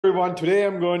Everyone, today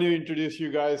I'm going to introduce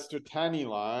you guys to Tani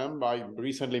Lamb. I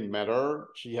recently met her.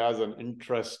 She has an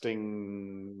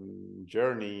interesting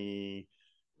journey.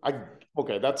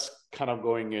 Okay, that's kind of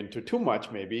going into too much,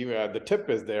 maybe. The tip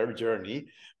is there, journey.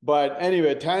 But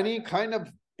anyway, Tani, kind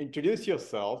of introduce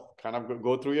yourself, kind of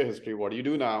go through your history. What do you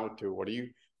do now to what do you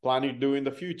plan to do in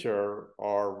the future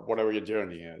or whatever your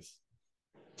journey is?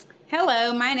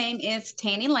 Hello, my name is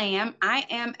Tani Lamb. I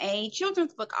am a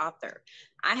children's book author.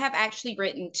 I have actually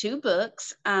written two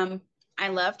books. I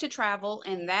love to travel,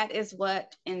 and that is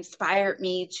what inspired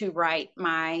me to write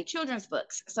my children's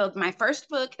books. So, my first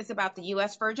book is about the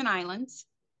U.S. Virgin Islands,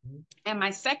 and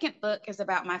my second book is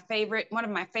about one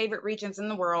of my favorite regions in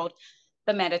the world,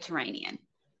 the Mediterranean.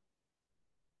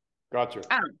 Gotcha.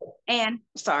 And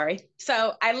sorry,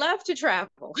 so I love to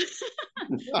travel.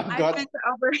 I've Got been to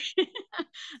over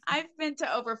I've been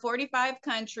to over 45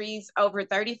 countries, over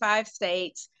 35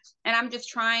 states, and I'm just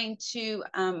trying to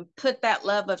put that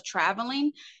love of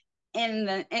traveling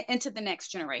into the next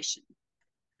generation.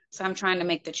 So I'm trying to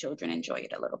make the children enjoy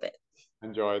it a little bit.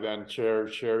 enjoy then share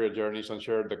your journeys and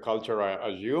share the culture, I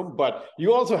assume. But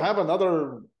you also have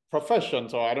another profession,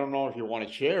 so I don't know if you want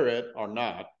to share it or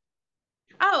not.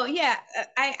 Oh yeah,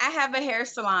 I have a hair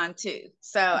salon too.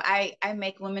 So I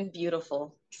make women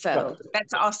beautiful. So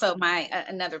that's also my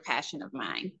another passion of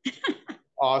mine.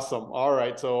 Awesome. All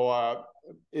right. So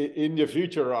in the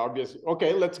future, obviously,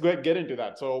 okay, let's get into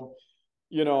that. So,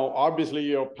 obviously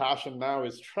your passion now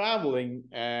is traveling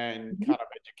and kind of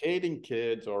educating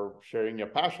kids or sharing your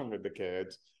passion with the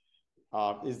kids.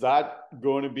 Is that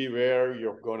going to be where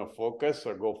you're going to focus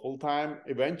or go full time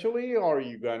eventually, or are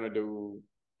you going to do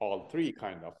all three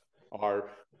kind of? Or,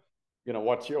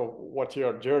 what's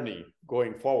your journey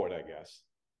going forward, I guess?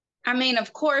 I mean,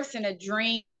 of course, in a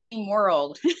dream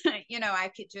world,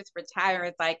 I could just retire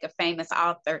as like a famous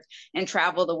author and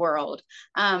travel the world.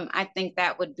 I think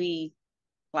that would be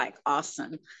like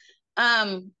awesome.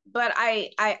 But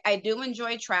I do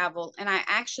enjoy travel, and I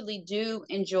actually do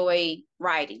enjoy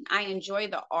writing. I enjoy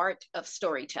the art of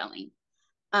storytelling.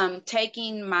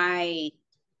 Taking my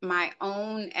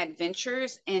own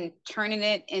adventures and turning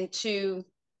it into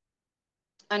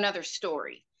another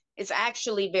story. It's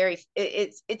actually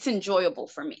it's enjoyable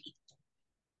for me.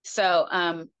 So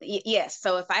yes,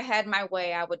 so if I had my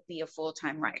way, I would be a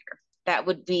full-time writer. That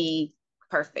would be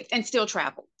perfect. And still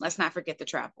travel. Let's not forget the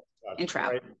travel and Gotcha.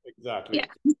 travel. Right. Exactly.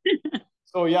 Yeah.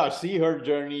 So yeah, see her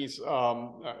journeys.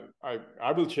 I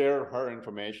will share her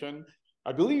information.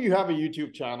 I believe you have a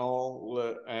YouTube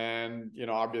channel and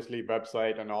obviously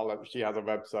website and all that. She has a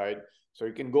website, so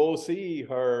you can go see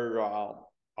her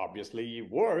obviously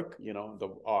work.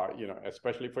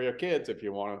 Especially for your kids if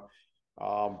you want to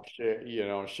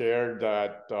share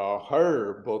that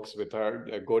her books with her.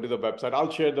 Go to the website.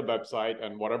 I'll share the website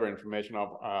and whatever information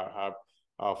I have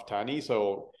of Tani.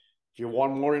 So if you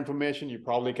want more information, you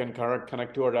probably can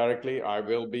connect to her directly. I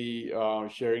will be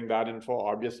sharing that info,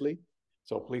 obviously.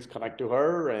 So please connect to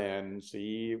her and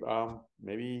see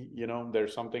maybe,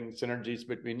 there's something synergies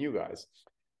between you guys.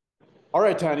 All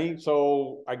right, Tani.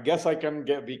 So I guess I can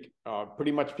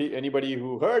pretty much anybody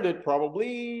who heard it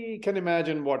probably can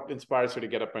imagine what inspires you to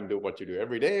get up and do what you do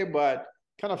every day, but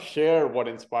kind of share what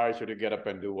inspires you to get up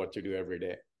and do what you do every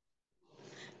day.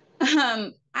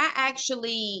 I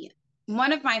actually,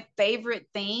 one of my favorite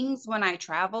things when I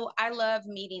travel, I love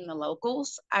meeting the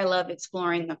locals. I love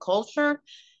exploring the culture.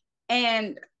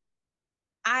 And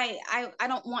I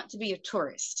don't want to be a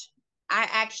tourist. I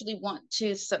actually want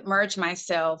to submerge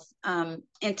myself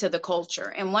into the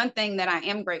culture. And one thing that I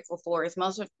am grateful for is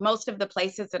most of the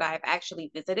places that I've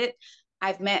actually visited,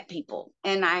 I've met people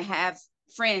and I have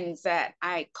friends that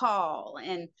I call,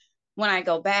 and when I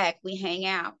go back, we hang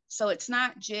out. So it's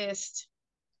not just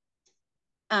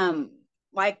um,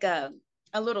 like a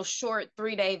little short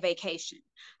 3-day vacation.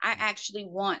 I actually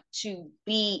want to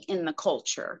be in the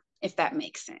culture, if that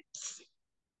makes sense.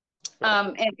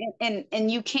 So,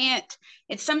 And you can't,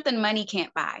 it's something money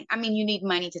can't buy. I mean, you need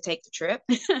money to take the trip,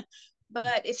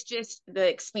 but it's just the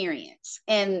experience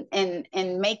and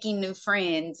making new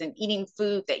friends and eating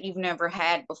food that you've never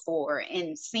had before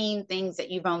and seeing things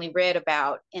that you've only read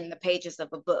about in the pages of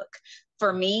a book.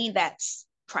 For me, that's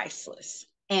priceless.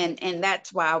 And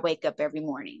that's why I wake up every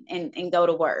morning and go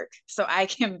to work so I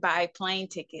can buy plane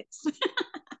tickets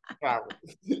travel.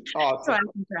 so I Awesome.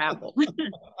 can travel.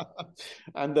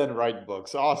 And then write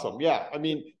books. Awesome. Yeah. I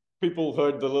mean, people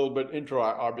heard the little bit intro.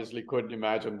 I obviously couldn't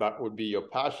imagine that would be your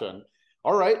passion.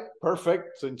 All right.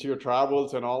 Perfect. Since your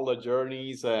travels and all the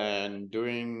journeys and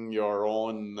doing your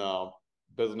own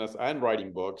business and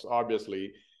writing books,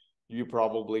 obviously, you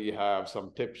probably have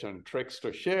some tips and tricks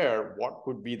to share. What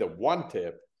would be the one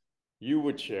tip you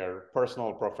would share, personal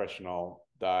or professional,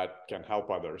 that can help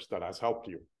others, that has helped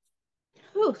you?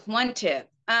 Whew, one tip.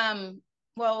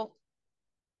 Well,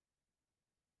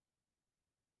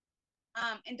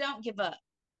 and don't give up.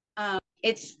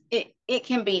 It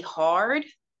can be hard,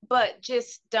 but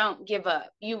just don't give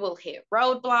up. You will hit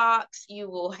roadblocks, you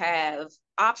will have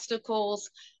obstacles,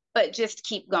 but just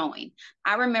keep going.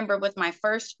 I remember with my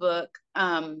first book,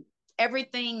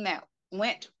 everything that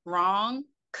went wrong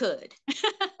could.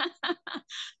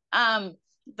 um,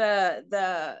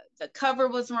 the cover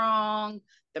was wrong,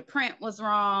 the print was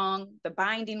wrong, the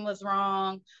binding was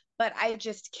wrong, but I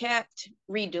just kept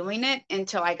redoing it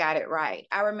until I got it right.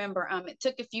 I remember it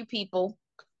took a few people,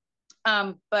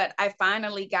 but I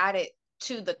finally got it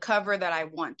to the cover that I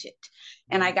wanted.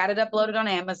 And I got it uploaded on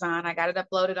Amazon. I got it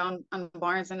uploaded on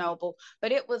Barnes and Noble,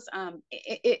 but it was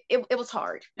it was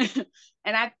hard.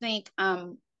 And I think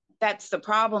that's the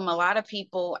problem. A lot of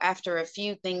people, after a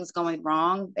few things going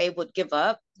wrong, they would give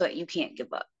up, but you can't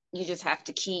give up. You just have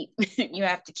to keep you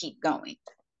have to keep going.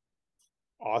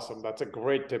 Awesome. That's a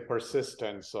great tip.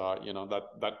 Persistence. You know,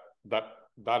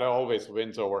 that always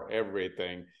wins over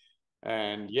everything.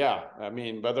 And yeah, I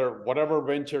mean, whatever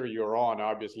venture you're on,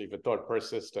 obviously without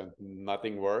persistence,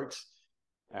 nothing works.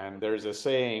 And there's a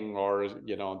saying, or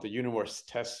you know, the universe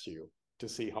tests you to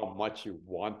see how much you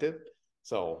want it.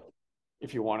 So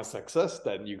if you want a success,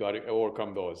 then you got to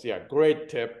overcome those. Yeah, great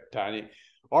tip, Tani.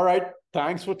 All right,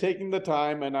 thanks for taking the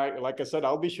time. And like I said,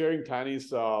 I'll be sharing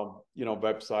Tani's,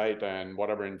 website and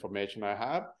whatever information I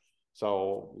have.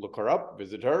 So look her up,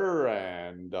 visit her,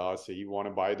 and see you want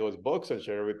to buy those books and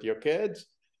share with your kids.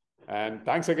 And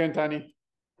thanks again, Tani.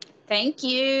 Thank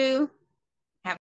you.